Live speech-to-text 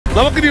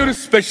നമുക്കിനി ഒരു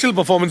സ്പെഷ്യൽ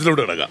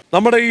പെർഫോമൻസിലൂടെ ഇടങ്ങാം.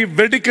 നമ്മുടെ ഈ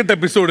വെടിക്കെട്ട്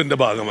എപ്പിസോഡിന്റെ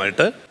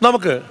ഭാഗമായിട്ട്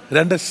നമുക്ക്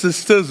രണ്ട്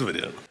സിസ്റ്റേഴ്സ്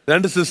വരികയാണ്.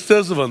 രണ്ട്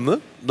സിസ്റ്റേഴ്സ് വന്ന്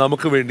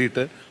നമുക്ക്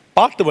വേണ്ടിയിട്ട്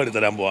പാട്ട് പാടി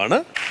തരാൻ പോവാണ്.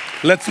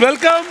 Let's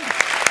welcome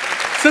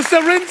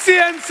sister Rincy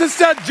and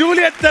sister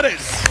Julie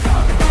Therese.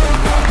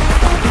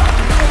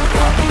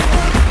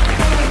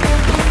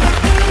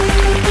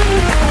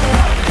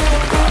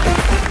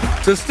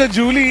 Sister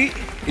Julie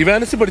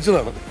ഇവാനസിൽ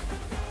പഠിച്ചതാണ്.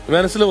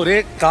 ഇവാനസിൽ ഒരേ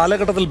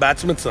കാലഘട്ടത്തിൽ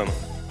ബാച്ച്മെറ്റ്സ് ആണ്.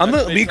 അന്ന്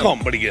ബികോം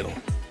പഠിക്കുകയായിരുന്നു.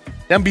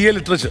 ഞാൻ BA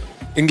ലിറ്ററേച്ചർ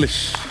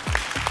ഇംഗ്ലീഷ്.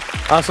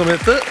 ആ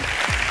സമയത്ത്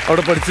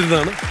അവിടെ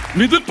പഠിച്ചിരുന്നതാണ്.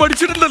 മിഥുൻ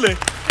പഠിച്ചിട്ടുണ്ടല്ലേ?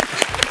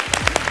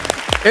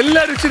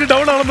 എല്ലാവരും ഇച്ചിരി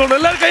ഡൗൺ ആണെന്നുണ്ട്.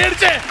 എല്ലാവരും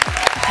കൈയടിച്ചേ.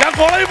 ഞാൻ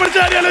കോളേജിൽ പഠിച്ച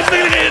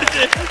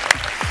കൈയടിച്ചേ.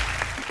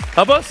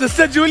 അപ്പൊ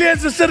sister Julie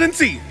and sister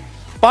Rincy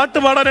പാട്ട്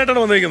പാടാനായിട്ടാണ്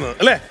വന്നിരിക്കുന്നത്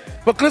അല്ലേ?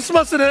 ഇപ്പൊ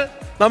ക്രിസ്മസിന്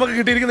നമുക്ക്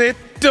കിട്ടിയിരിക്കുന്ന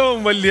ഏറ്റവും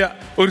വലിയ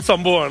ഒരു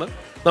സംഭവമാണ്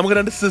നമുക്ക്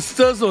രണ്ട്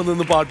സിസ്റ്റേഴ്സ്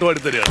വന്ന് പാട്ട് പാടി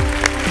തരികയാണ്.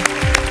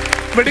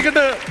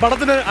 വെടിക്കെട്ട്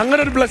പടത്തിന്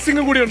അങ്ങനെ ഒരു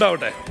ബ്ലെസ്സിങ്ങും കൂടി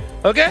ഉണ്ടാവട്ടെ.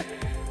 ഓക്കെ,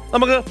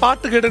 നമുക്ക്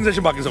പാട്ട് കേട്ടതിന്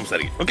ശേഷം ബാക്കി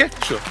സംസാരിക്കും. Okay,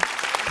 sure.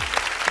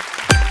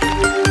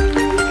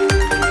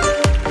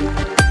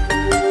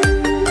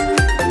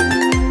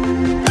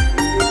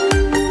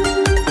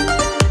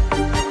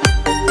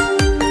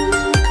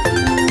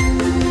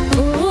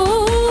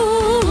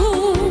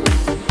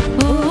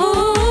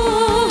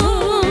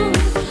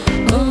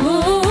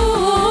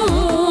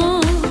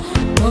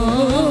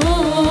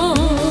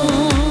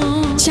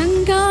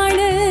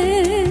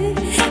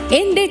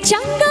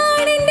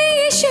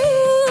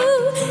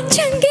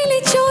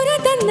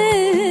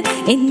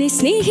 എന്നെ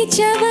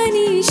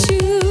സ്നേഹിച്ചവനീശു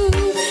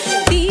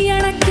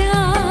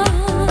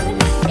തീയണക്കാൻ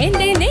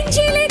എന്റെ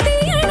നെഞ്ചിലെ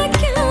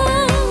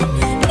തീയണക്കാൻ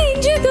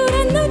നെഞ്ചു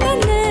തുറന്നു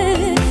തന്ന്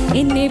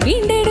എന്നെ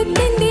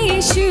വീണ്ടെടുത്തെന്റെ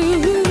യേശു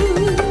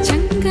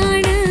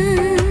ചങ്കാണ്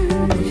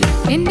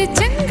എന്റെ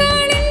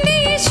ചങ്കാണെന്റെ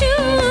യേശു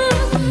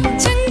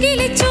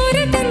ചങ്കിലെ ചോര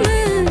തന്ന്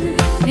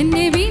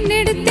എന്നെ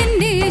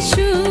വീണ്ടെടുത്തെന്റെ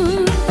യേശു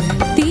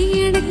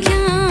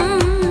തീയണക്കാൻ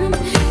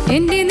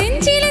എന്റെ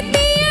നെഞ്ചിലെ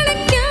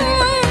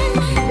തീയണക്കാൻ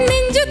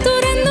നെഞ്ചു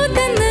തുറന്നു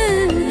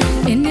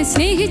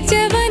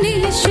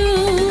സ്നേഹിച്ചവനേശു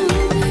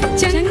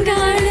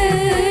ചങ്കാണ്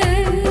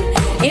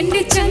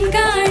എന്റെ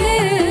ചങ്കാണ്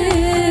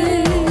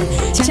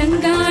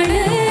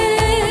ചങ്കാണ്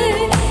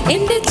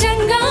എന്റെ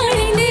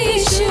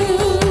ചങ്കാണേശു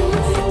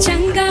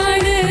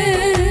ചങ്കാണ്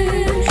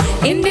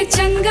എന്റെ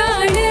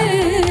ചങ്കാണ്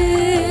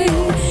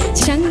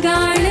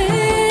ചങ്കാണ്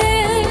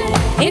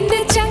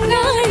എന്റെ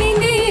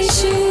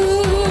ചങ്കാണേശു.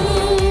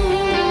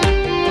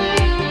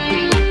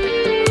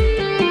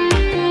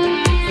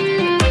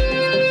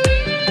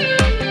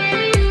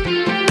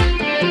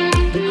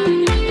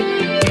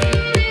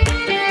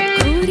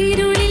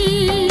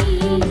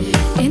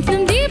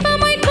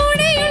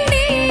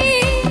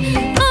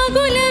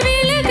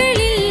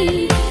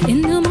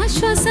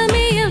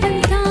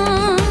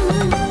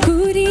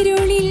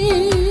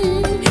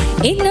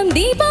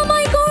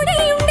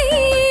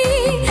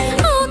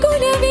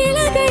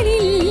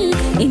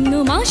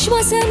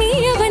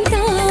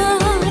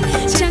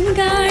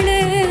 ചങ്കാണ്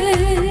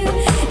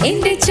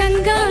എന്റെ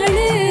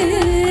ചങ്കാണ്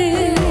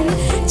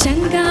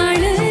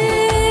ചങ്കാണ്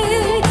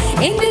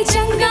എന്റെ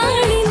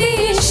ചങ്കാണിന്റെ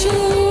യേശു.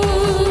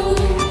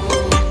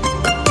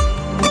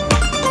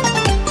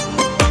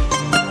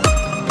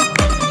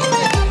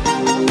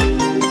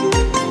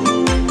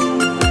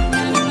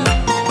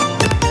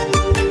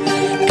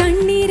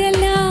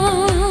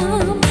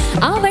 കണ്ണീരെല്ലാം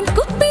അവൻ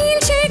കുപ്പിയിൽ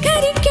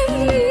ശേഖരിക്കും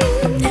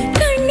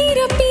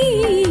കണ്ണീരപ്പി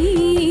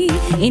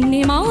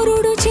എന്നെ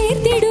മാറോടു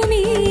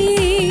ചേർത്തിടുമേ.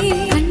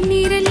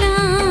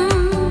 കണ്ണീരെല്ലാം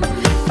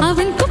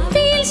അവൻ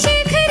കുപ്പിയിൽ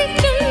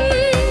ശേഖരിക്കും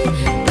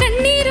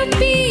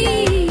കണ്ണീരപ്പി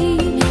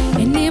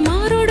എന്നെ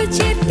മാറോടു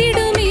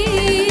ചേർത്തിടുമേ.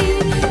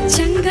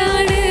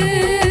 ചങ്കാണ്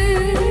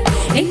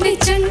എന്റെ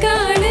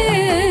ചങ്കാണ്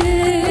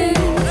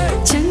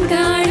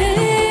ചങ്കാണ്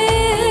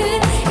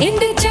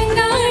എന്റെ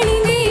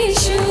ചങ്കാണിന്റെ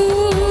യേശു.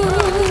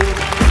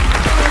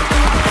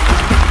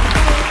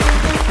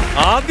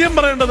 ആദ്യം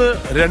പറയേണ്ടത്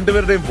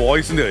രണ്ടുപേരുടെയും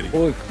വോയിസിന്റെ കാര്യം.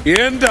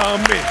 എന്റെ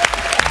അമ്മേ,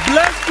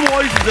 ബ്ലെസ്ഡ്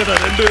വോയിസ്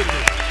രണ്ടുപേരും.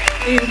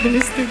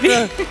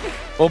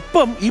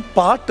 ഒപ്പം ഈ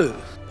പാട്ട്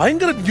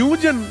ഭയങ്കര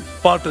ന്യൂജൻ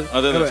പാട്ട്.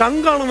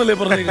 ചങ്കാണെന്നല്ലേ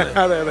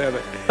പറഞ്ഞിരിക്കുന്നത്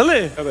അല്ലേ?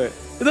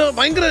 ഇത്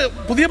ഭയങ്കര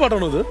പുതിയ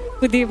പാട്ടാണോ? ഇത്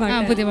പുതിയ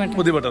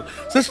പാട്ടാണ്.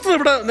 സിസ്റ്റർ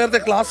ഇവിടെ നേരത്തെ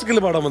ക്ലാസിക്കൽ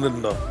പാടാൻ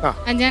വന്നിട്ടുണ്ടോ?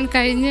 ഞാൻ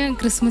കഴിഞ്ഞ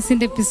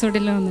ക്രിസ്മസിന്റെ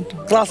എപ്പിസോഡിൽ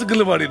വന്നിട്ടുണ്ട്. ക്ലാസിക്കൽ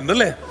പാടിയിട്ടുണ്ട്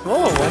അല്ലേ? ഓ,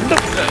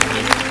 വണ്ടർഫുൾ.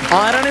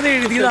 ആരാണിത്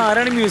എഴുതിയത്?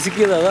 ആരാണ് മ്യൂസിക്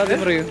ചെയ്തത്?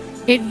 അതാദ്യം പറയൂ.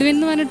 എഡ്വിൻ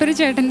എന്ന് പറഞ്ഞിട്ടൊരു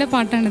ചേട്ടന്റെ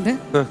പാട്ടാണിത്.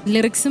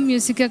 ലിറിക്സും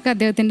മ്യൂസിക്കും ഒക്കെ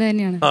അദ്ദേഹത്തിന്റെ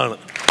തന്നെയാണ്.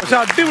 പക്ഷെ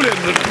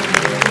അടിപൊളിയായിരുന്നു.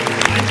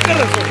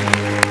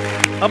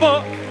 അപ്പൊ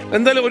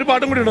എന്തായാലും ഒരു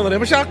പാട്ടും കൂടി ഉണ്ടോ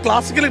പറയാം. പക്ഷെ ആ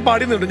ക്ലാസിക്കൽ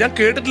പാടിയുന്നുണ്ട്, ഞാൻ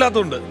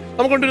കേട്ടിട്ടില്ലാത്തതുകൊണ്ട്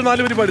നമുക്കൊണ്ടൊരു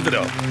 4 വരി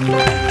പാടിത്തരാമോ?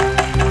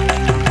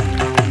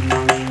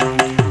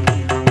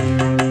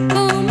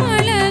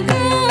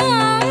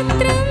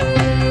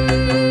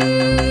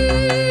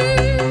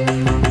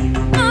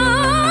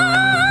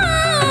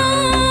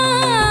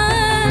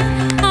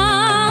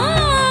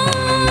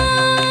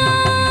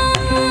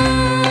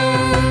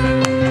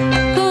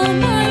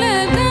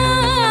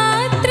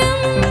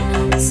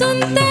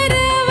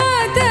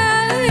 സുന്ദരവദനം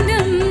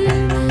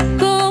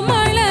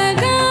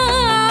കോമളഗാത്രം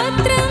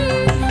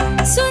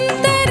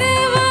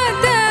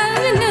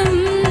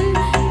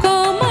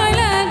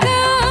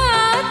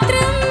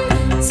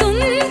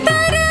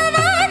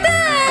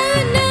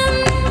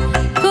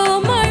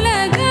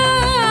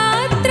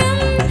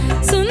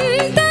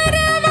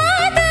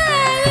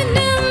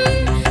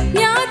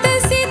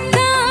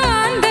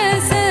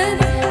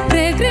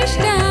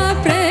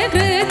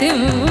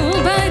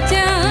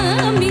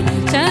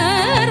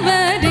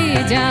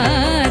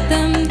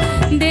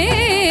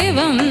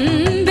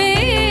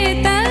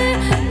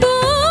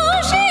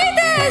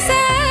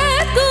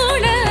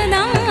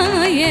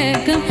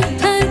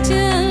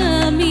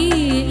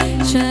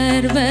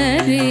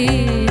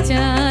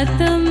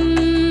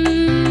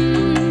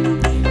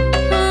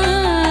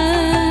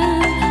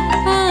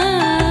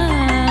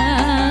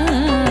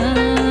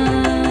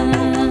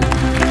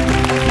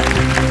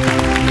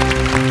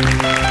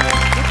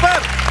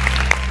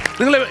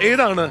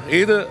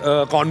ഏത്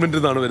കോൺവെന്റിൽ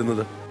നിന്നാണ്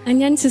വരുന്നത്?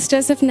 ഞാൻ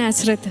sisters of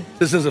നാസറത്ത്.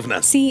 Sisters of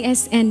നാസറത്ത്.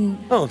 CSN.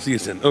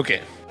 CSN. Okay.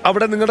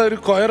 അവിടെ നിങ്ങളുടെ ഒരു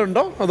കൊയർ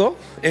ഉണ്ടോ അതോ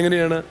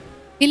എങ്ങനെയാണ്?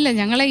 ഇല്ല,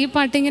 ഞങ്ങളെ ഈ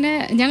പാട്ടിങ്ങനെ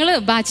ഞങ്ങള്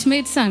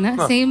ബാച്ച്മേറ്റ്സ് ആണ്,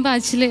 സെയിം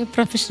ബാച്ചില്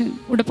പ്രൊഫഷൻ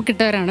ഉടുപ്പ്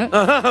കിട്ടവരാണ്.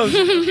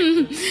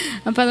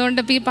 അപ്പൊ അതുകൊണ്ട്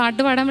ഇപ്പൊ ഈ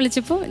പാട്ട് പാടാൻ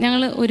വിളിച്ചപ്പോ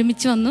ഞങ്ങൾ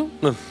ഒരുമിച്ച് വന്നു.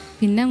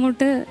 പിന്നെ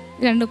അങ്ങോട്ട്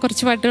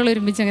കുറച്ച് പാട്ടുകൾ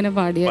ഒരുമിച്ച് അങ്ങനെ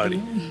പാടിയായിരുന്നു.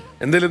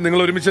 എന്തെങ്കിലും നിങ്ങൾ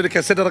ഒരുമിച്ച് ഒരു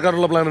കാസറ്റ്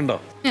ഇറക്കാനുള്ള പ്ലാൻ ഉണ്ടോ?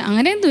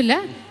 അങ്ങനെയൊന്നുമില്ല.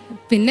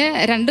 പിന്നെ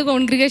 2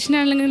 കോൺഗ്രിഗേഷൻ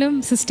ആണെങ്കിലും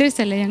സിസ്റ്റേഴ്സ്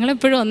അല്ലേ, ഞങ്ങൾ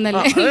എപ്പോഴും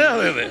ഒന്നല്ലേ.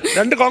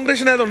 2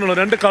 കോൺഗ്രിഗേഷൻ ആയതുകൊണ്ടോ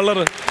 2 കളർ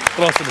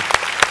ക്രോസിന്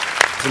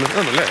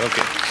ആണല്ലേ?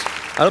 ഓക്കെ.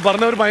 അത്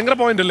പറഞ്ഞ ഒരു ഭയങ്കര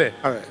പോയിന്റ് അല്ലേ?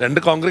 2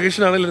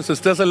 കോൺഗ്രിഗേഷൻ ആണെങ്കിലും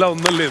സിസ്റ്റേഴ്സ് എല്ലാം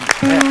ഒന്നല്ലേ?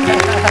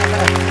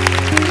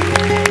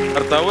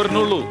 കർത്താവ്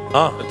വരണുള്ളൂ.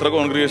 എത്ര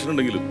കോൺഗ്രിഗേഷൻ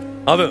ഉണ്ടെങ്കിലും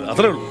അതെ,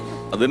 അത്രേ ഉള്ളൂ.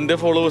 അതിന്റെ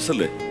ഫോളോവേഴ്സ്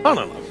അല്ലേ?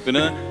 ആണോ?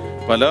 പിന്നെ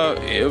പല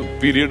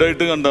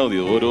പീരീഡായിട്ട് കണ്ടാൽ മതി.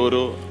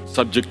 ഓരോരോ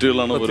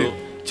സബ്ജക്റ്റുകളാണ്, ഓരോ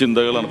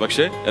ചിന്തകളാണ്.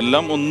 പക്ഷെ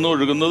എല്ലാം ഒന്ന്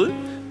ഒഴുകുന്നത്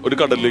ഒരു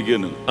കടലിലേക്ക്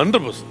തന്നെ.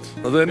 100%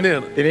 അത്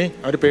തന്നെയാണ്. ഇനി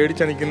അവർ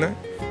പേടിച്ചണിക്കുന്ന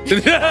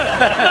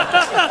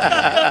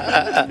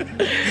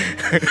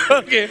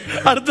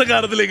അടുത്ത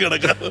കാലത്തിലേക്ക്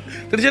കിടക്കാം.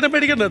 തീർച്ചയായിട്ടും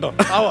പേടിക്കണ്ട കേട്ടോ.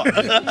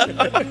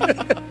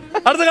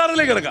 അടുത്ത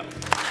കാലത്തിലേക്ക് കിടക്കാം.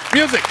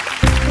 മ്യൂസിക്.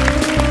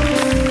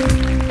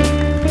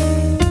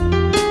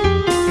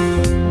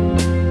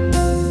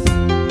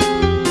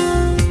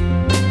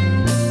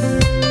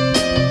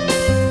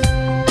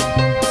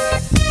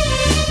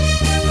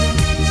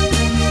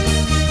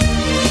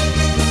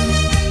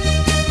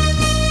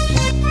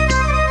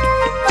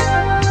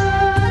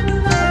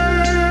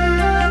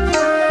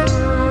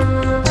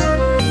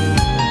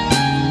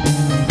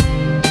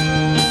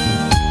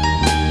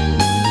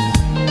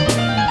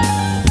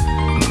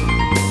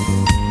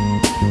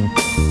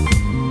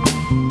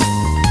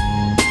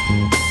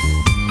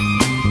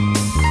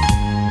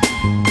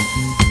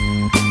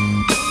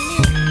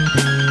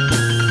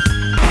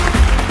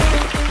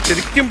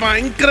 ശരിക്കും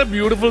ഭയങ്കര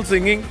ബ്യൂട്ടിഫുൾ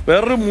സിംഗിങ്.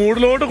 വേറൊരു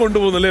മൂഡിലോട്ട്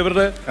കൊണ്ടുപോകുന്നല്ലേ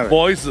ഇവരുടെ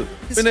വോയിസ്.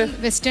 പിന്നെ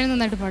വെസ്റ്റേൺ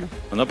നന്നായിട്ട് പാടും.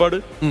 എന്നാ പാട്.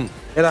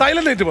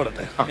 സൈലന്റ് ആയിട്ട്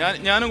പാടട്ടെ.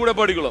 ഞാനും കൂടെ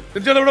പാടിക്കോളാം.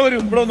 തീർച്ചയായിട്ടും ഇവിടെ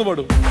വരും, ഇവിടെ ഒന്ന്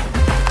പാടും.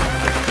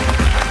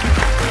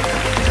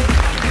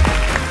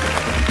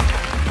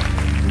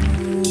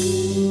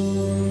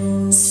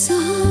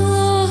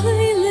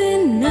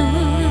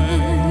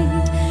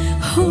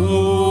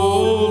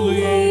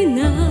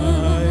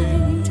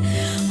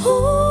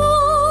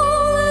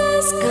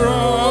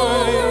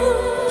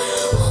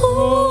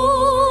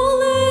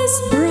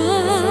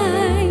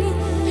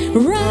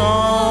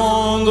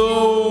 Round the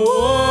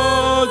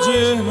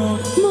virgin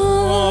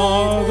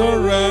mother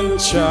and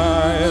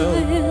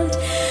child,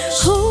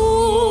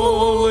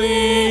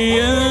 holy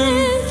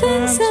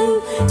infant, so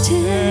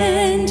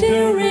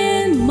tender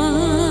and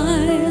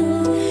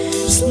mild,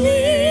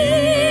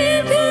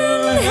 sleep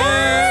in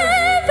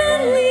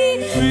heavenly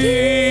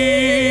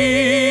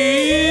peace,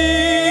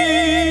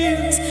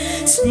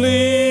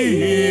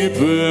 sleep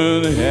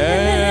in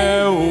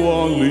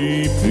heavenly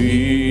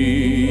peace.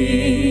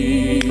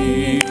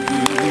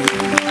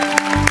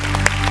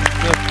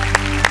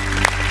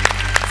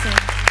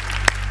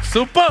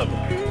 Super.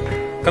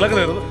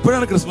 കളക്ടറായിരുന്നു.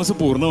 ഇപ്പോഴാണ് ക്രിസ്മസ്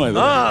പൂർണ്ണമായത്.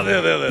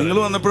 നിങ്ങൾ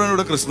വന്നപ്പോഴാണ്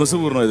ഇവിടെ ക്രിസ്മസ്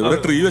പൂർണ്ണമായത്. ഇവിടെ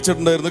ട്രീ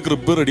വെച്ചിട്ടുണ്ടായിരുന്നു,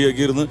 ക്രിബ്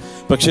റെഡിയാക്കിയിരുന്നു.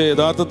 പക്ഷേ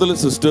യഥാർത്ഥത്തിൽ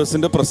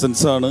സിസ്റ്റേഴ്സിന്റെ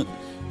പ്രസൻസ് ആണ്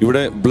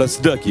ഇവിടെ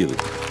ബ്ലെസ്ഡ് ആക്കിയത്.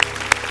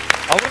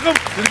 അവർക്കും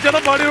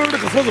തിരിച്ചടം പാടിയോണ്ട്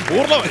ക്രിസ്മസ്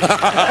പൂർണ്ണമായി.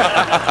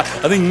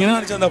 അത് ഇങ്ങനെ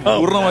കാണിച്ചാൽ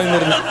പൂർണ്ണമായി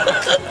പറഞ്ഞു.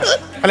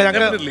 അല്ല,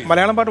 ഞങ്ങൾ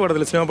മലയാളം പാട്ട്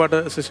പാടത്തില്ല, സിനിമ പാട്ട്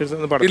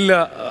സിസ്റ്റേഴ്സ് പാടില്ല.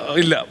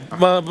 ഇല്ല,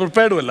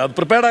 പ്രിപ്പയർഡും അല്ല.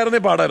 പ്രിപ്പയർഡ്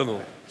ആയിരുന്നേ പാടായിരുന്നു.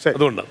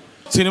 അതുകൊണ്ടാണ്.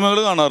 സിനിമകൾ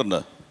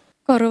കാണാറുണ്ട്?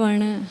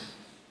 കുറവാണ്.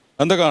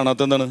 എന്താ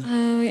കാണാത്ത? എന്താണ്?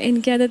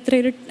 എനിക്കത് അത്ര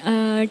ഒരു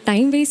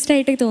ടൈം വേസ്റ്റ്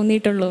ആയിട്ടേ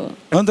തോന്നിയിട്ടുള്ളൂ.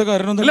 എന്താ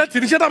കാരണം?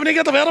 തിരിച്ചേട്ടാ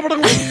അഭിനയിക്കാത്ത വേറെ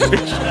പടങ്ങൾ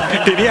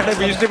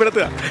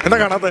ഭീഷണിപ്പെടുത്തുക. എന്താ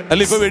കാണാത്ത?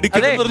 അല്ല, ഇപ്പൊ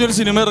വെടിക്കെട്ട് പറഞ്ഞൊരു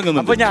സിനിമ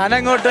ഇറങ്ങുന്നു. അപ്പൊ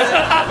ഞാനങ്ങോട്ട്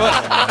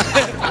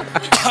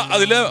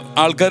അതിലെ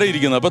ആൾക്കാരെ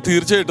ഇരിക്കുന്നത്. അപ്പൊ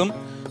തീർച്ചയായിട്ടും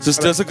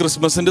സിസ്റ്റേഴ്സ്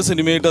ക്രിസ്മസിന്റെ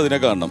സിനിമയായിട്ട് അതിനെ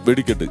കാണണം.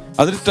 വെടിക്കെട്ട്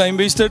അതിൽ ടൈം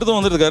വേസ്റ്റ് ആയിട്ട്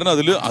തോന്നരുത്. കാരണം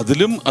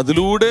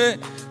അതിലൂടെ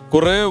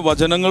കുറെ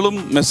വചനങ്ങളും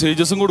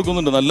മെസ്സേജസും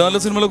കൊടുക്കുന്നുണ്ട്. നല്ല നല്ല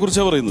സിനിമകളെ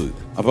കുറിച്ചാണ് പറയുന്നത്.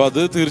 അപ്പൊ അത്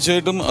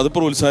തീർച്ചയായിട്ടും അത്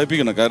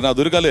പ്രോത്സാഹിപ്പിക്കണം. കാരണം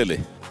അതൊരു കലയല്ലേ.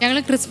 ഞങ്ങൾ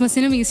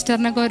ക്രിസ്മസിനും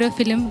ഈസ്റ്ററിനൊക്കെ ഓരോ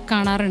ഫിലിം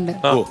കാണാറുണ്ട്.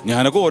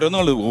 ഞാനൊക്കെ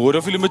ഓരോ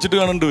ഫിലിം വെച്ചിട്ട്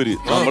കാണുന്നുണ്ട് ഇവര്.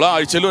 നമ്മളെ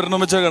ആഴ്ചയിൽ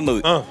ഒരെണ്ണം വെച്ചാ കാണുന്നത്.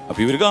 അപ്പൊ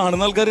ഇവര്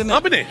കാണുന്ന ആൾക്കാർ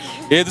തന്നെ.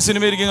 ഏത്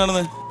സിനിമ ആയിരിക്കും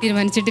കാണുന്നത്?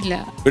 തീരുമാനിച്ചിട്ടില്ല.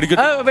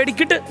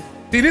 വെടിക്കിട്ട്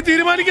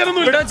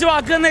തീരുമാനിക്കാനൊന്നും ഇവിടെ വെച്ച്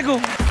വാക്ക്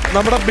തന്നേക്കും.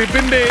 നമ്മുടെ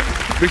ബിപിന്റെയും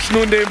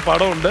വിഷ്ണുവിന്റെയും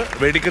പടമുണ്ട്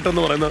വെടിക്കെട്ട്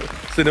എന്ന് പറയുന്ന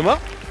സിനിമ.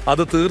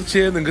 അത്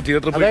തീർച്ചയായും നിങ്ങൾക്ക്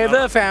തിയേറ്ററിൽ, അതായത്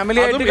ഫാമിലി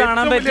ആയിട്ട്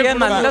കാണാൻ പറ്റിയ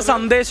നല്ല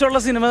സന്ദേശമുള്ള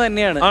സിനിമ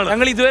തന്നെയാണ്.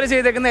 ഞങ്ങൾ ഇതുവരെ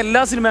ചെയ്തേക്കുന്ന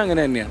എല്ലാ സിനിമ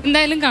അങ്ങനെ തന്നെയാണ്.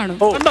 എന്തായാലും കാണും.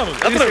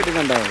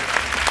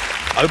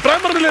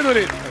 അഭിപ്രായം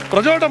പറഞ്ഞില്ലേ?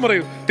 പ്രചോദനം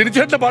പറയൂ.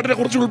 തിരിച്ചേട്ട പാട്ടിനെ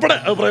കുറിച്ച് ഉൾപ്പെടെ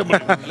അഭിപ്രായം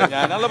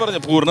ഞാനല്ല പറഞ്ഞ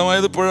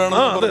പൂർണ്ണമായത് ഇപ്പോഴാണ്.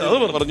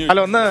 അല്ല,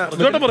 ഒന്ന്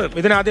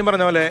ഇതിനാദ്യം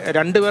പറഞ്ഞ പോലെ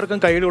രണ്ടുപേർക്കും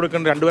കൈയ്യിൽ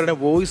കൊടുക്കേണ്ട രണ്ടുപേരുടെ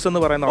വോയിസ്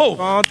എന്ന് പറയുന്ന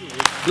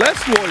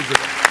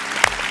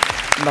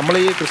നമ്മൾ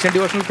ഈ ക്രിസ്ത്യൻ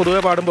ഡിവോഷണൽ പൊതുവെ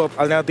പാടുമ്പോൾ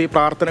അതിനകത്ത് ഈ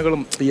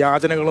പ്രാർത്ഥനകളും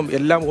യാചനകളും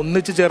എല്ലാം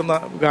ഒന്നിച്ച് ചേർന്ന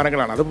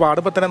ഗാനങ്ങളാണ്. അത്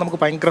പാടുമ്പോൾ തന്നെ നമുക്ക്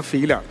ഭയങ്കര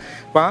ഫീലാണ്.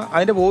 അപ്പോൾ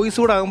അതിൻ്റെ വോയിസ്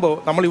കൂടെ ആകുമ്പോൾ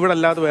നമ്മൾ ഇവിടെ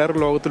അല്ലാതെ വേറൊരു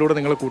ലോകത്തിലൂടെ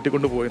നിങ്ങൾ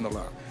കൂട്ടിക്കൊണ്ട് പോയി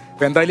എന്നുള്ളതാണ്.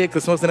 അപ്പോൾ എന്തായാലും ഈ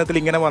ക്രിസ്മസ് ദിനത്തിൽ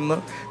ഇങ്ങനെ വന്ന്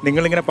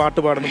നിങ്ങളിങ്ങനെ പാട്ട്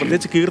പാടുന്നു.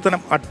 പ്രത്യേകിച്ച്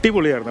കീർത്തനം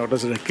അടിപൊളിയായിരുന്നു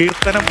കേട്ടോ.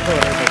 കീർത്തനം എന്ന്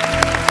പറയുന്നത്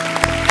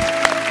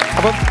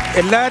അപ്പം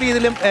എല്ലാ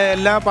രീതിയിലും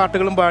എല്ലാ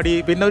പാട്ടുകളും പാടി.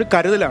 പിന്നെ ഒരു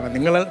കരുതലാണ്,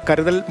 നിങ്ങൾ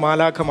കരുതൽ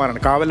മാലാഖമാരാണ്,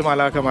 കാവൽ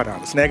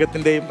മാലാഖമാരാണ്.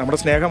 സ്നേഹത്തിൻ്റെയും നമ്മുടെ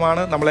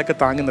സ്നേഹമാണ് നമ്മളെയൊക്കെ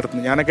താങ്ങി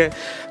നിർത്തുന്നത്. ഞാനൊക്കെ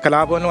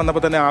കലാഭവനിൽ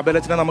വന്നപ്പോൾ തന്നെ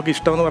ആബേലച്ചനെ നമുക്ക്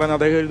ഇഷ്ടമെന്ന് പറയുന്നത്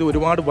അദ്ദേഹം എഴുതി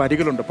ഒരുപാട്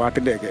വരികളുണ്ട്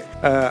പാട്ടിൻ്റെയൊക്കെ.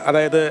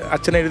 അതായത്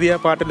അച്ഛൻ എഴുതിയ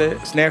പാട്ടിൽ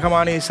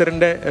സ്നേഹമാണ്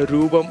ഈശ്വരൻ്റെ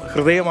രൂപം,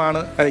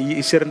 ഹൃദയമാണ്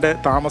ഈശ്വരൻ്റെ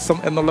താമസം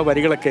എന്നുള്ള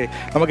വരികളൊക്കെ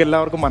നമുക്ക്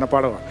എല്ലാവർക്കും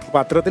മനപ്പാടമാണ്.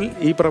 അപ്പോൾ അത്തരത്തിൽ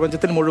ഈ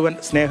പ്രപഞ്ചത്തിൽ മുഴുവൻ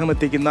സ്നേഹം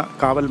എത്തിക്കുന്ന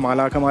കാവൽ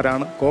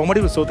മാലാഖമാരാണ്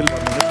കോമഡി ഉത്സവത്തിൽ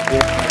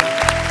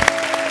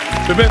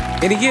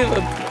എനിക്ക്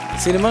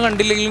സിനിമ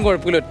കണ്ടില്ലെങ്കിലും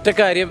കുഴപ്പമില്ല, ഒറ്റ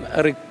കാര്യം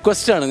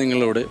റിക്വസ്റ്റാണ്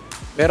നിങ്ങളോട്.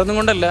 വേറെ ഒന്നും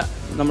കൊണ്ടല്ല,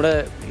 നമ്മുടെ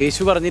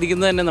യേശു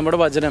പറഞ്ഞിരിക്കുന്നത് തന്നെ നമ്മുടെ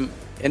വചനം,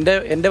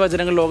 എൻ്റെ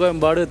വചനങ്ങൾ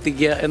ലോകമെമ്പാടും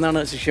എത്തിക്കുക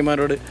എന്നാണ്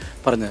ശിഷ്യന്മാരോട്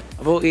പറഞ്ഞത്.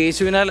 അപ്പോൾ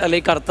യേശുവിനാൽ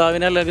അല്ലെങ്കിൽ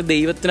കർത്താവിനാൽ അല്ലെങ്കിൽ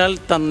ദൈവത്തിനാൽ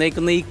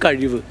തന്നേക്കുന്ന ഈ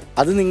കഴിവ്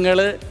അത് നിങ്ങൾ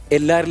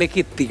എല്ലാവരിലേക്ക്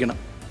എത്തിക്കണം.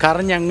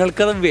 കാരണം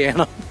ഞങ്ങൾക്കത്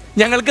വേണം,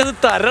 ഞങ്ങൾക്കത്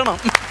തരണം,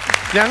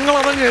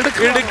 ഞങ്ങളതങ്ങ്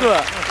എടുക്കുക.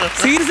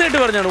 സീരിയസ് ആയിട്ട്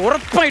പറഞ്ഞാണ്,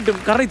 ഉറപ്പായിട്ടും.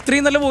 കാരണം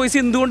ഇത്രയും നല്ല വോയിസ്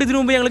എന്തുകൊണ്ട് ഇതിനു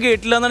മുമ്പ് ഞങ്ങൾ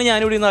കേട്ടില്ല എന്നാണ്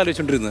ഞാനിവിടെ നിന്ന്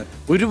ആലോചിച്ചുകൊണ്ടിരുന്നത്.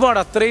 ഒരുപാട്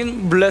അത്രയും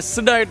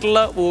ബ്ലെസ്ഡ് ആയിട്ടുള്ള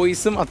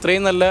വോയിസും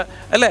അത്രയും നല്ല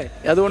അല്ലേ,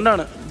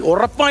 അതുകൊണ്ടാണ്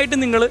ഉറപ്പായിട്ടും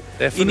നിങ്ങൾ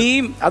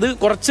ഇനിയും അത്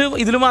കുറച്ച്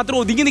ഇതിൽ മാത്രം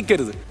ഒതുങ്ങി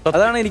നിൽക്കരുത്.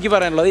 അതാണ് എനിക്ക്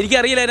പറയാനുള്ളത്.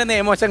 എനിക്കറിയില്ല അതിന്റെ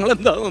നിയമവശങ്ങൾ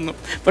എന്താണെന്നൊന്നും,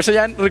 പക്ഷെ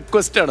ഞാൻ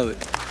റിക്വസ്റ്റ് ആണത്.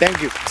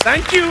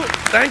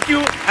 Thank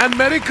you and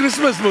merry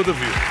Christmas both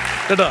of U.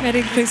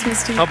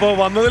 അപ്പൊ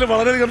വന്നതിൽ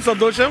വളരെയധികം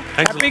സന്തോഷം.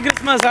 Happy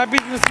Christmas.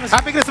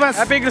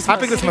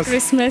 Happy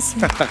Christmas.